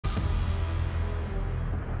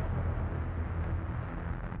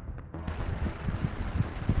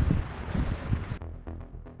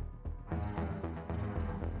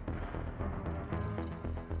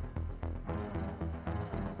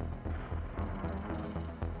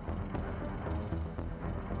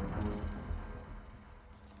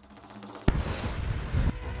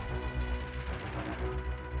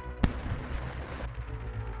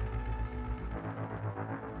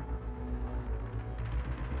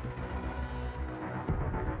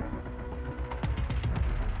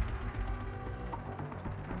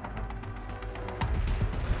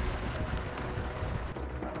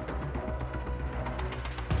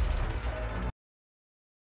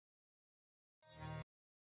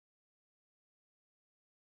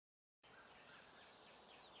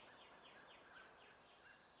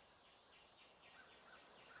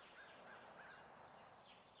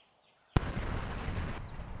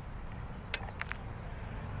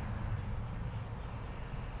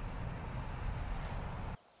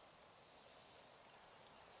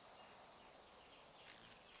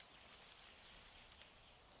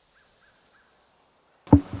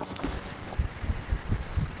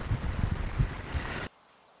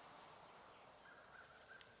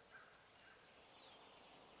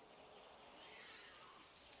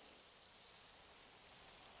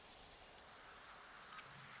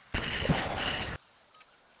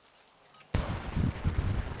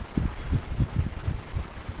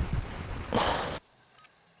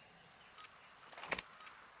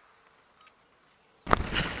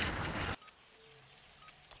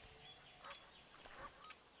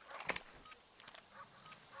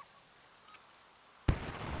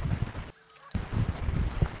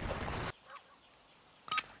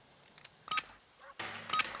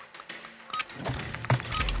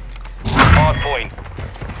point.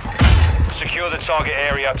 Secure the target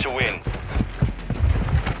area to win.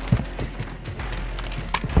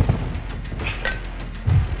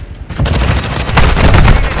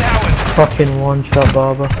 Fucking one shot,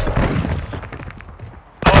 Barber.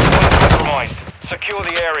 Compromised. Secure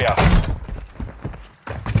the area.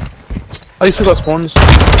 I still got spawns.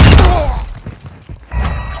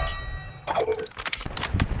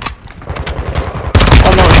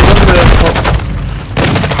 Oh no, she's under the top.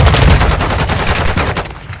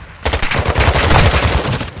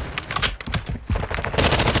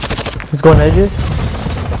 He's going edges.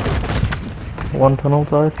 One tunnel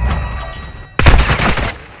side.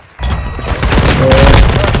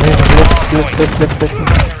 Lift.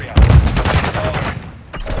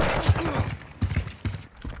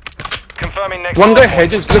 Confirming next. One guy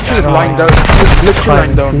hedges, literally lying down. Literally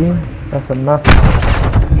lying down. That's a mess.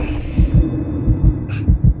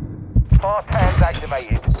 Fast hands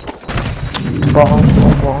activated. Bottom.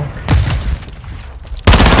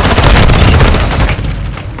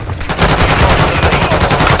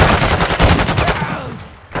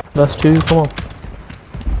 That's two, come on.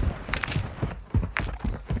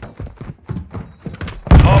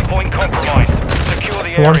 Hard point compromised. Secure the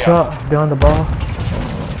area. One shot behind the bar.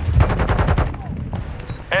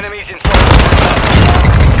 Enemies inside.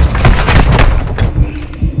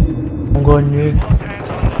 I'm going new.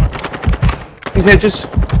 He hedges.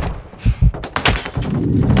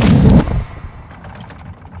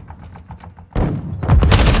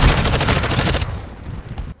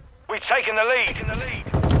 We've taken the lead.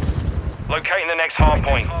 Locating the next hard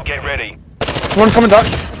point. Get ready. One coming back.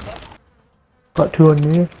 Got two on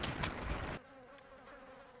new.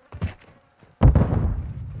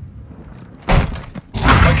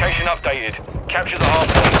 Location updated. Capture the hard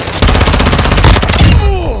point.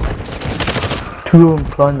 Two of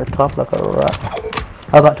them climbing the top like a rat.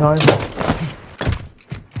 I got time.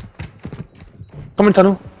 Coming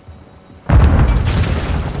tunnel.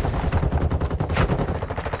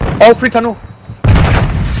 All free tunnel.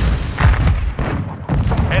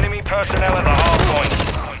 Enemy personnel at the hard point.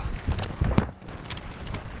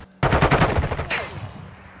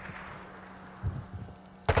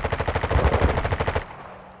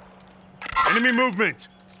 Enemy movement.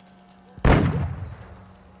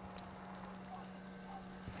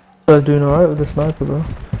 I was doing alright with the sniper, bro.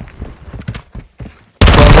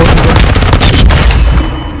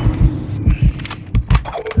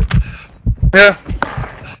 Yeah.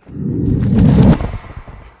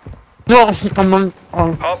 No, I'm on.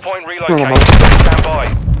 Hard point relocated. Stand by.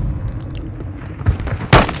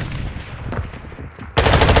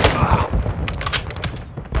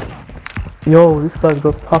 Yo, this guy's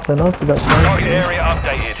got popping up with that sniper. Target area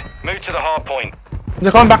updated. Move to the hard point.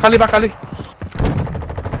 They're coming back, Ali.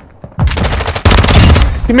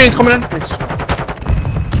 He means coming in. Nice.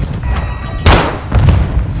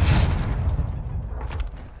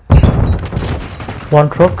 One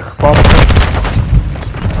truck, bottom.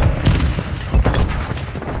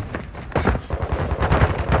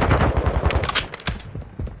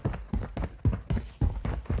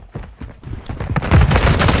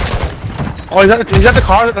 Oh, he's at the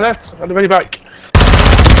car at the left, at the very back.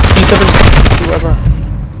 E7, whoever.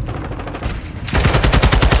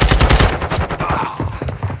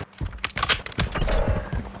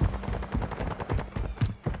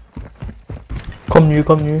 Come new.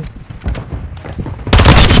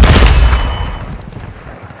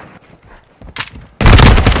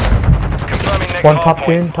 Confirming next One hard top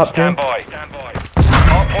point. chain. Stand by.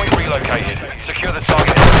 Hard point relocated. Secure the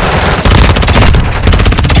target.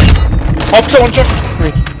 Opposite one, Chuck.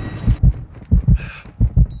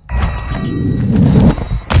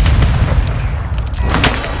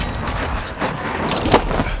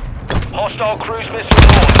 Hostile cruise missile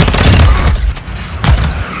launched.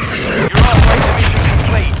 Your operator mission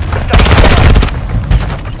complete. Stay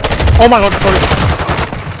Oh my god, sorry.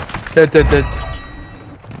 Dead.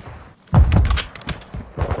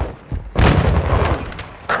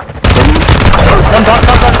 One back.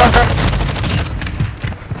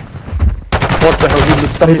 What the hell, you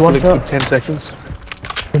looked at me for like 10 seconds.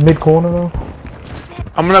 In mid corner now.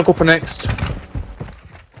 I'm gonna go for next.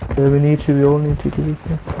 Yeah, we all need to do this.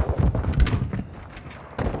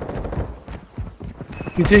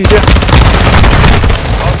 He's here.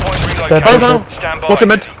 Hard point relocated. No. Stand by. What's a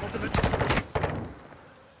mid?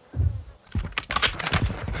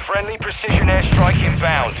 Friendly precision airstrike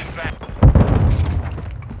inbound.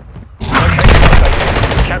 Location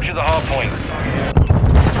updated. Capture the hard point.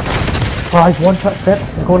 Oh, he's one shot steps.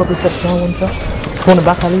 He's going up the steps now, one shot. He's going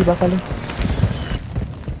back alley.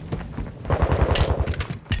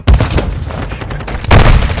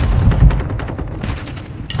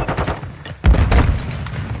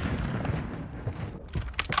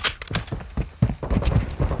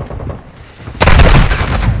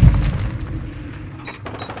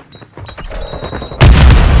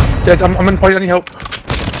 Dead. I'm in point. Any help?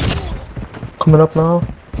 Coming up now.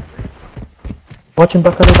 Watching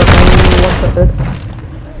back alley, one shot dead.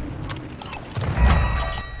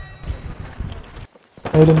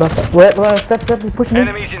 Holding back up. Wait, step, he's pushing me.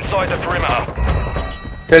 Enemies inside the perimeter.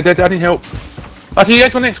 Dead. I need help. Actually, yeah,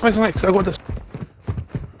 go next. I got this.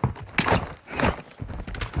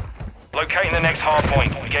 Locating the next hard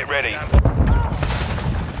point. Get ready.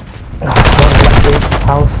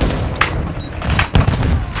 House.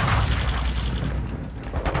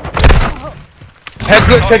 Head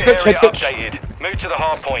glitch. Updated. Move to the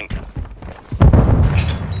hard point.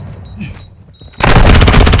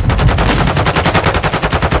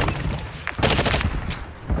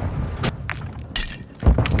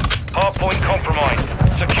 Hard point compromised.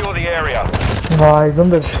 Secure the area. Oh, he's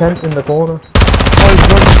under the tent in the corner. Oh, he's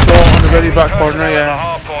running slow on the very back corner, Personnel at the yeah.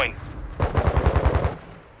 hard point.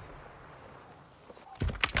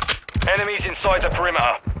 Enemies inside the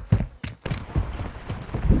perimeter.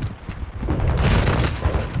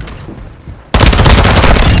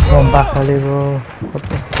 One back alley, bro. What the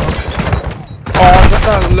fuck? Oh, I got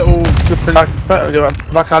that little flipping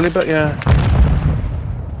back alley bit, yeah.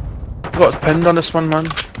 Got us pinned on this one, man.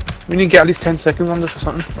 We need to get at least 10 seconds on this or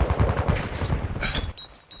something.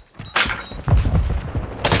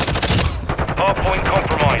 Hard point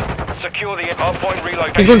compromised. Secure the hard point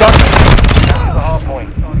relocated. He's going down. To the hard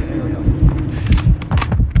point.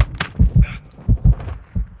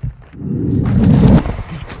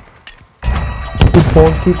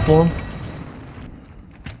 Keep spawns.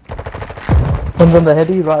 One's on the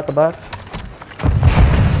heady, right at the back.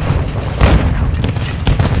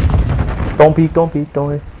 Don't peek, don't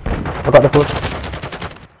worry. I got the foot.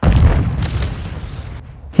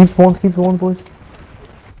 Keep spawns, boys.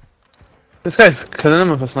 This guy's killing him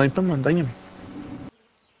with a sniper, man, dang him.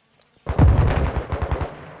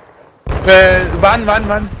 Van.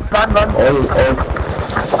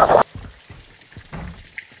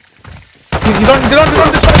 He's on, get on,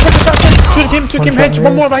 two him, hedge,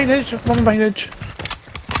 one more behind hedge. Nice,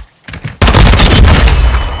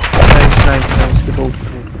 good hold.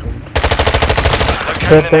 Locating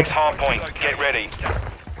the next hard point. Get ready.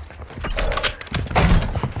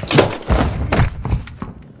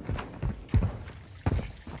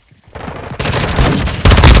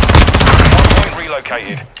 Hard point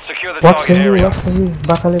relocated. Secure the Watch target area. from you.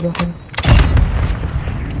 Back alley.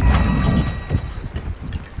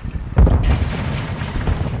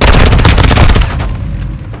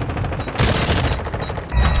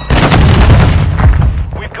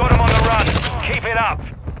 We've got him on the run. Keep it up.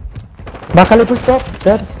 Back alley pushed up,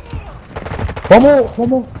 dead. One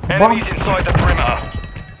more. Enemies inside the perimeter.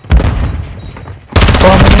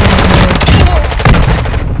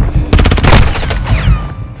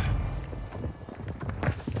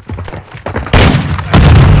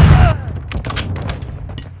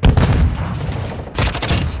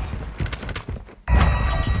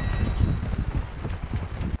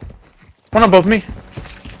 One above me.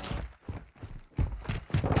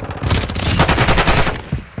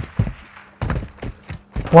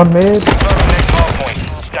 One mid. Next hard point.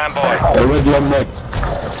 Stand by. Already on next.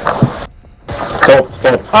 Stop.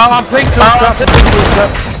 I'm playing trap.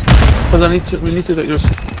 Because we need to get yours.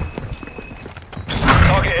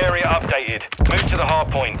 Target area updated. Move to the hard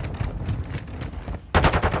point.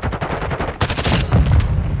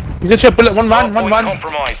 You get your bullet, one Hard man. point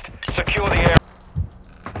compromised. Secure the area.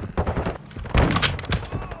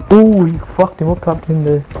 Ooh, he fucked him up, trapped him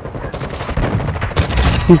there.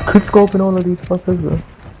 He's quickscoping all of these fuckers, bro.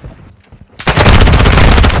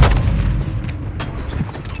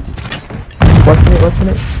 Watching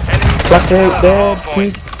it. Black there,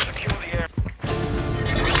 please. Secure the area.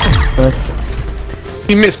 Nice.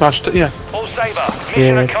 He mid-smashed it, yeah. All saber. Mission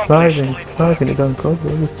Yeah, accomplished. sniping it done good,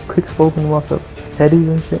 bro. Quickscoping what's up. Headies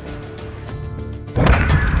and shit.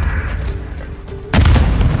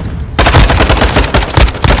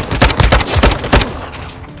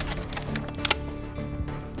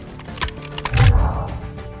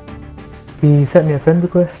 He sent me a friend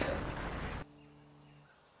request.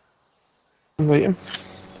 Invite him.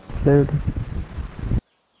 Play with him.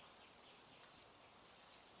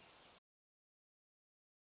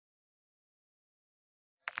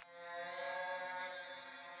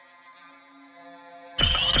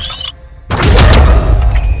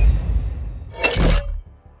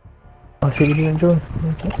 Oh shit, did you enjoy?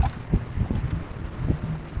 Okay.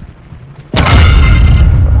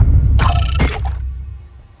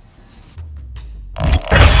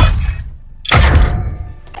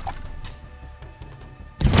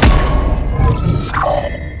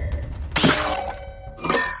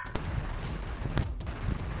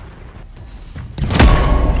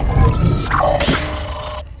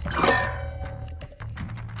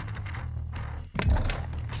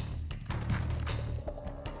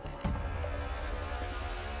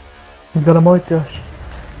 He's got a mic, Josh.